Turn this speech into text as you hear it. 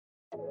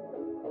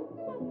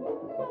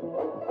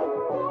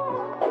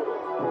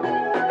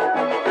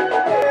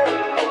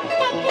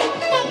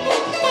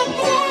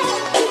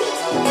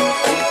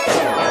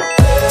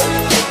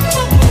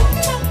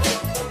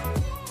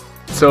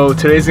So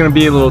today's gonna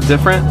be a little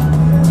different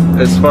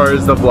as far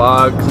as the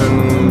vlogs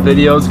and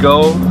videos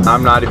go.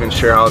 I'm not even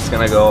sure how it's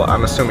gonna go.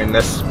 I'm assuming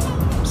this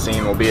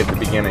scene will be at the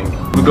beginning.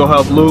 We'll go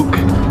help Luke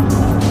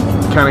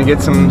kind of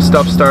get some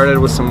stuff started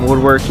with some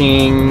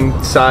woodworking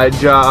side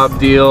job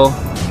deal.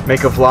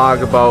 Make a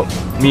vlog about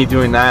me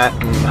doing that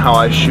and how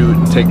I shoot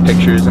and take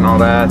pictures and all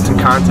that. Some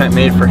content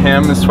made for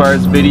him as far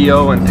as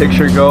video and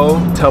picture go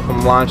to help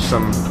him launch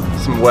some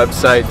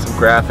websites, some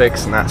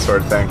graphics and that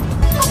sort of thing.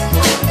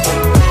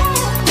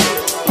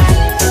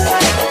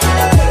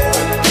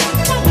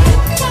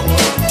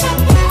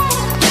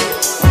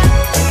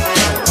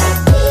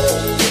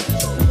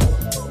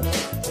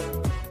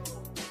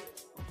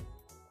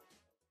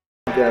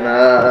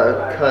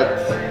 Gonna cut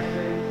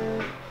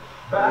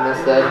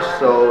this edge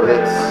so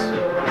it's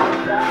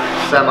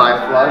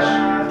semi-flush.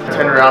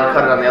 Turn around,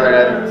 cut it on the other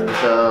end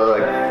to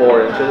like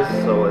 4 inches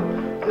so it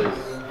is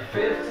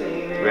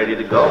ready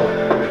to go.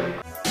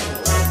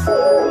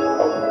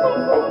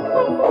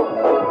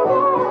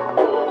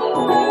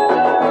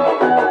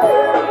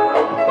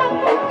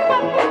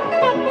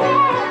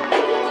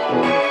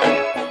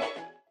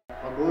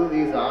 I'll glue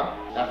these on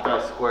after I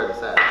square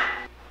this edge.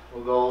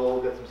 We'll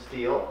go get some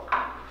steel.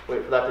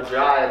 Wait for that to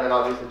dry, and then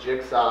I'll use the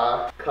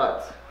jigsaw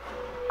cut,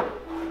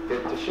 get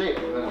it to shape,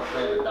 and then we'll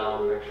sand it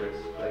down and make sure it's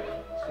like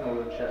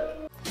smooth and shit.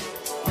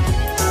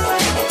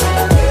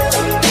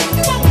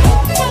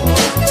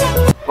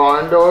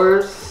 Barn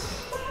doors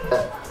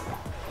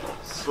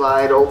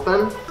slide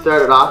open.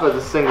 Started off as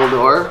a single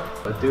door,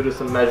 but due to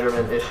some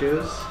measurement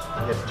issues,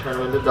 I had to turn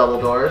them into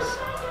double doors.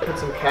 Put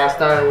some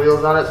cast iron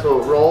wheels on it so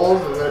it rolls,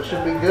 and then it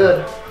should be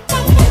good.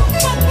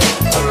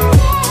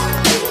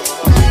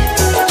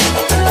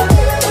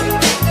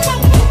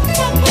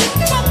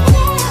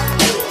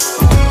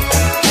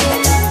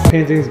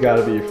 Painting's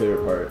gotta be your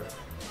favorite part.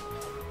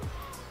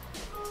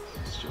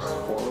 It's just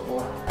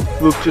horrible.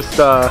 Luke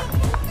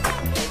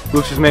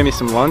just made me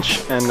some lunch,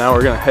 and now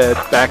we're gonna head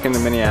back into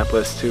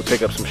Minneapolis to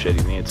pick up some shit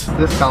he needs.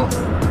 Discount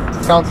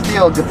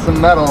steel, get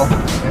some metal.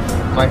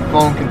 If my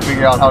phone can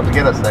figure out how to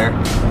get us there.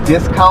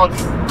 Discount.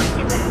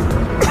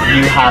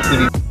 You have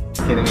to be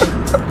kidding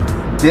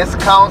me.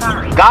 Discount.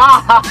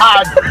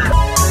 God.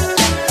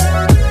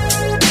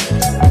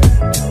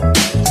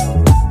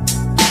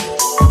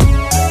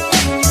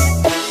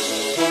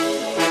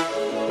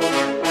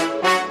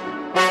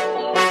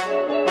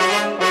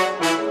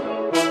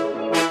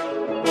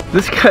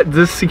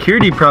 This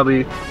security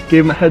probably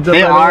gave him a heads up.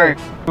 They are.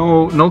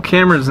 No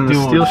cameras in the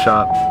steel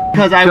shop.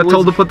 Because I got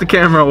told to put the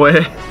camera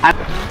away.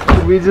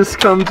 We just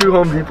come to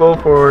Home Depot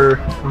for.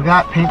 We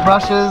got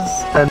paintbrushes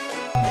and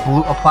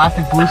a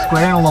plastic blue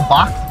square in a little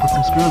box to put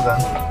some screws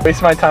in.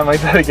 Waste my time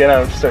like that again, I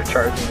would start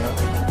charging you.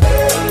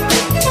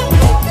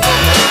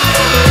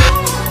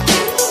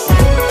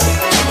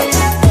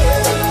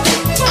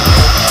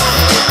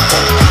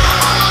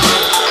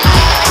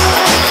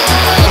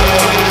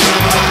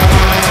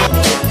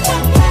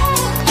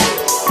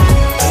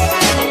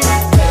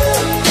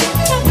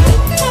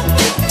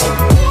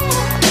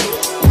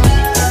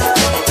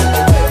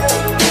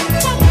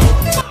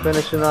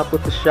 Finishing up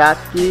with the shot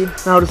ski.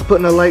 Now just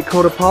putting a light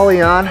coat of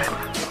poly on.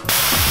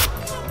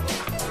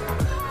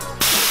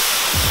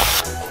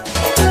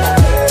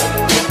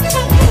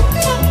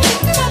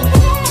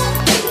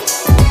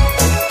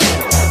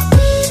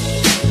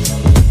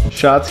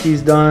 Shot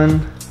ski's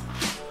done.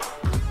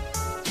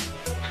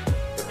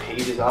 The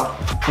page is up.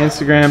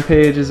 Instagram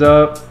page is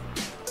up.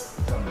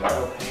 Some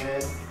metal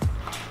painted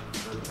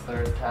for the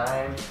 3rd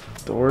time.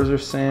 Doors are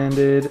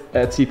sanded.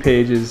 Etsy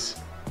page is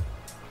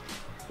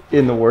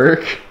in the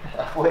work.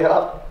 Halfway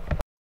up.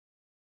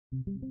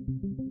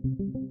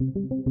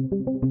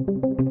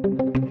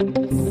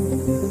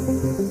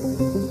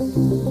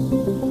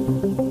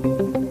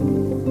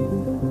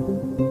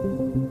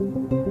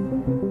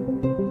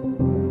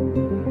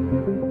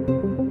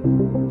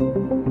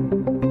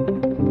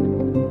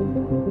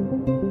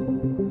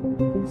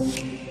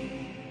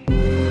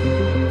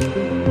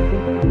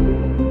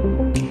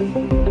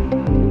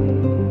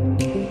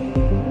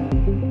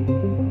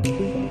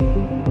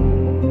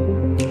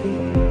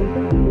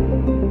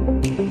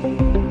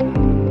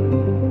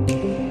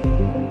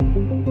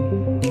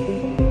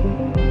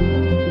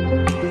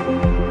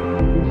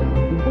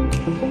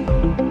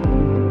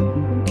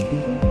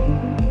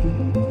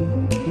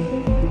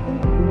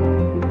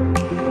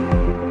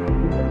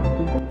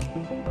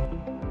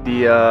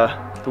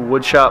 The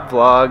Woodshop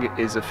vlog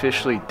is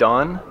officially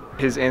done.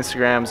 His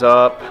Instagram's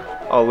up.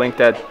 I'll link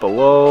that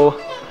below.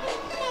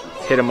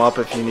 Hit him up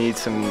if you need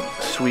some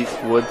sweet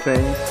wood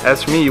things.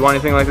 As for me, you want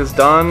anything like this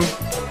done?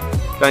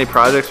 Got any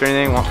projects or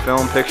anything? Want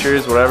film,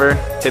 pictures, whatever?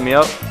 Hit me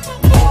up.